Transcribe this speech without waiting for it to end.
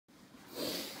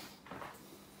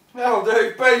That'll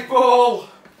do, people.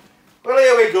 Well,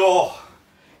 here we go.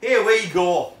 Here we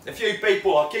go. A few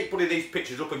people, I keep putting these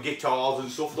pictures up of guitars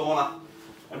and stuff, don't I?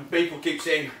 And people keep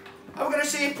saying, are we going to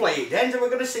see you play it, Dens? Are we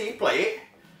going to see you play it?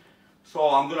 So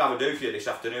I'm going to have a do for you this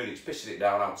afternoon. It's pissing it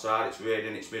down outside, it's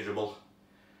raining, it's miserable.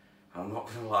 I'm not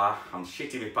going to lie, I'm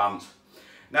shitting my pants.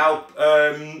 Now,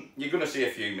 you're going to see a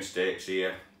few mistakes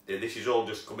here. This is all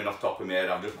just coming off top of my head.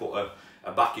 I've just put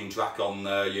a backing track on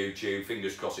YouTube.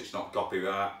 Fingers crossed it's not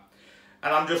copyright.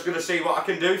 And I'm just going to see what I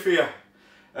can do for you.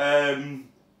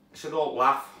 So don't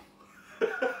laugh.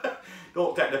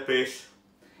 Don't take the piss.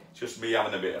 It's just me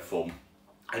having a bit of fun.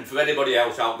 And for anybody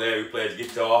else out there who plays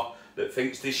guitar that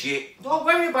thinks this shit, don't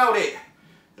worry about it.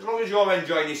 As long as you're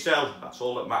enjoying yourself, that's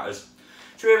all that matters.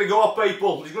 So here we go,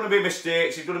 people. There's going to be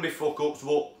mistakes, there's going to be fuck-ups,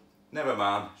 but never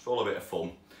mind. It's all a bit of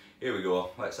fun. Here we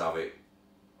go, let's have it.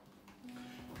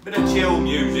 Bit of chill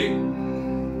music.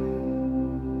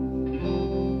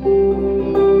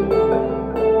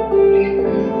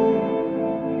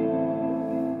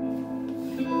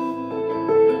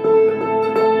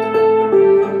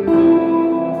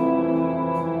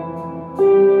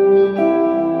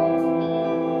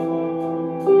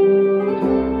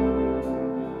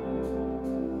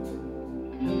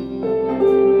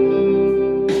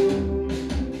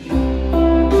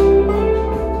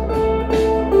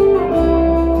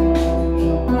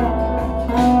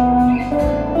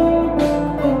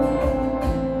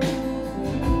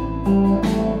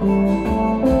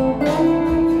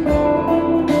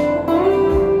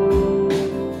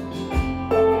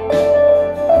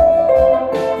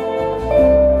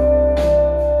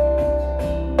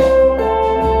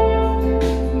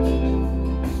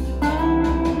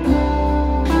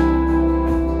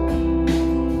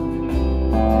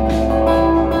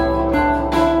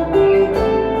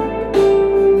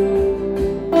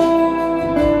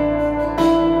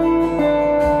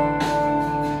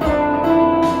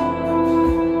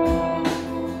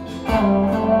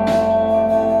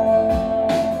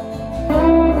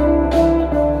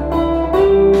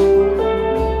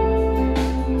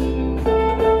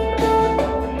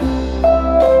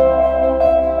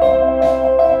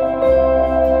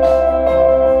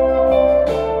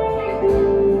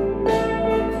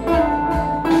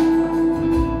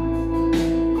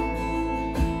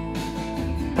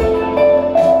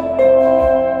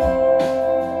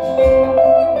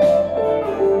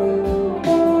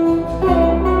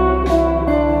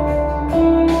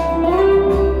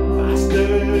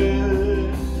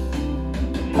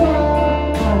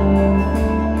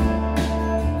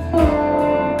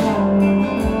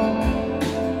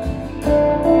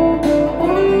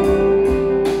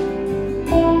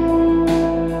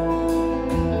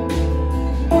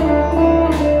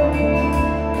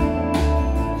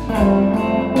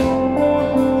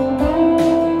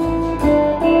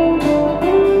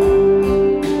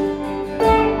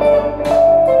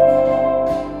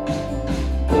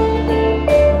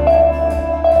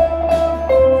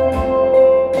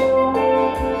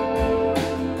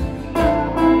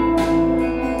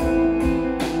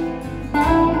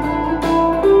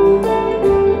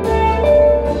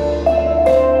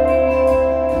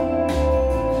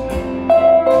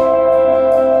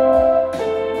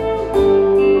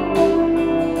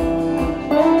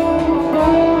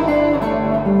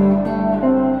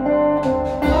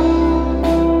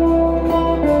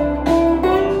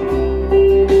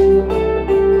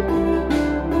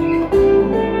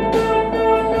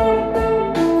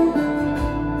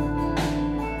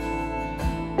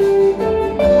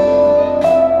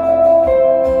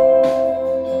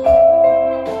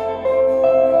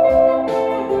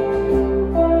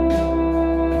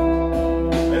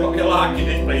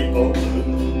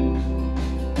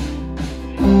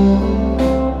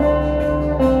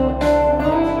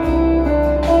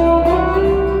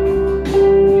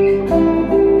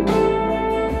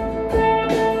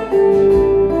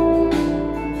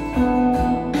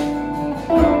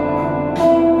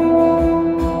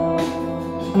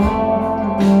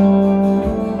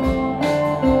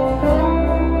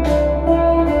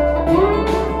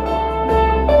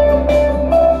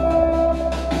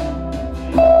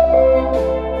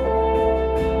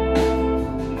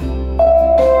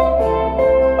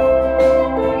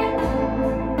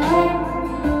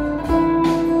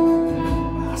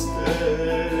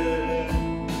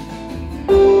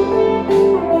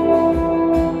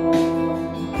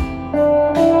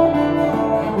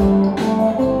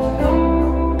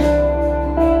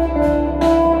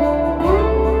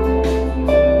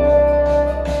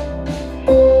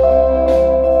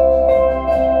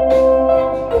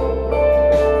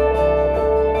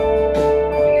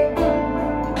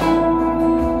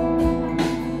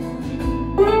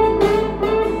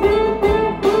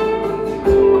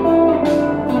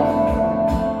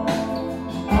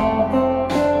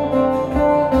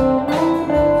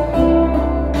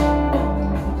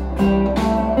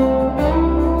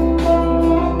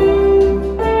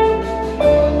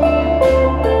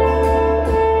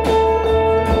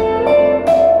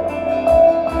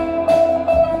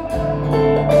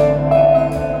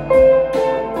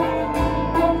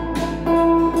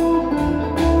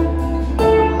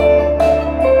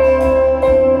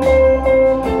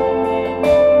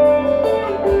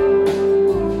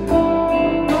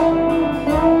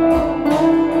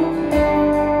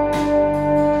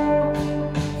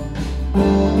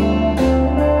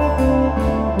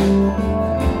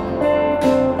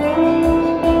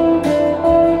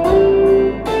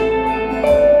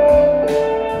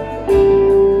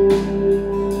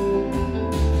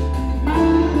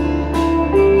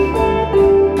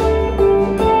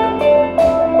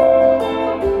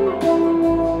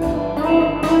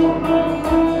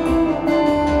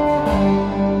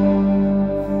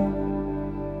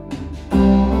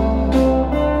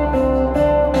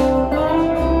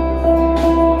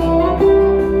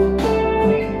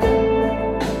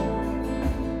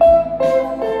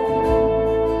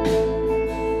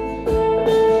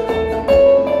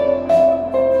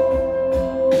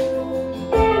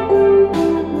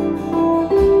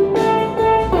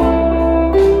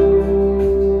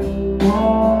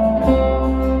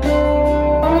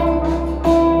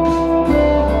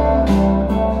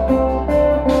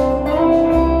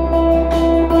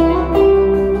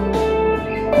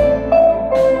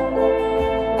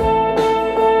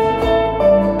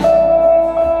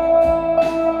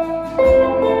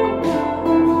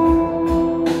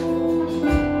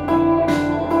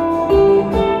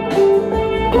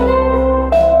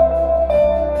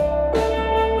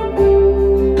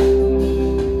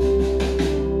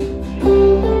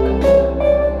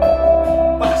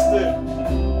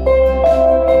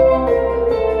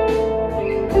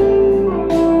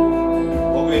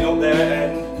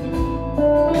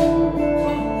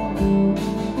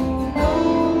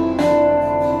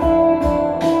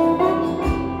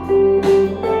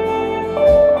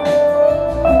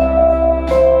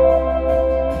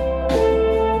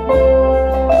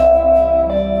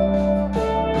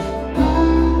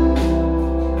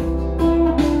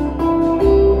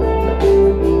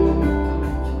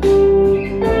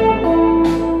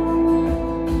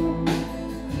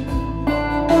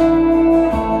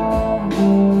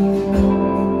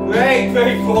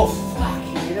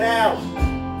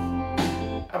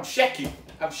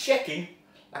 I'm shaking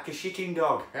like a shitting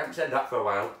dog. I haven't said that for a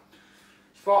while.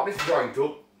 Spark this joint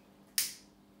up.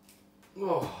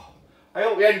 Oh, I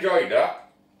hope you enjoyed that.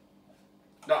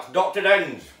 That's Dr.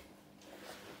 Dens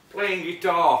playing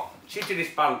guitar, shitting his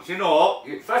pants. You know,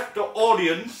 your first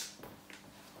audience.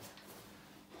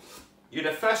 You're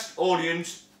the first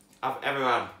audience I've ever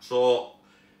had. So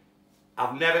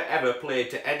I've never ever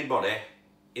played to anybody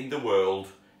in the world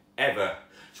ever.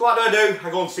 So what do?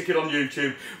 I go and stick it on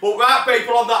YouTube. But right,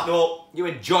 people, on that note, you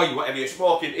enjoy whatever you're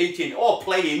smoking, eating or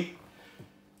playing.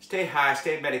 Stay high,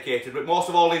 stay medicated, but most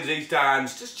of all in these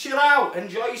times, just chill out,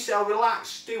 enjoy yourself,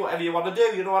 relax, do whatever you want to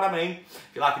do, you know what I mean? If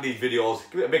you're liking these videos,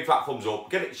 give it a big fat thumbs up,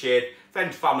 give it a share,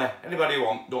 friends, family, anybody you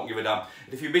want, don't give a damn.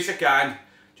 And if you be so kind,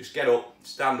 just get up,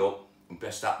 stand up, and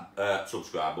press that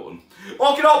subscribe button.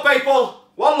 Okay, up, people,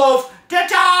 one love,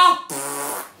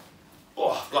 ta-ta!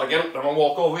 Oh, I've got to get up and I'll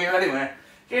walk over here anyway.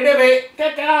 See you in a bit,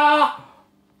 ta-ta!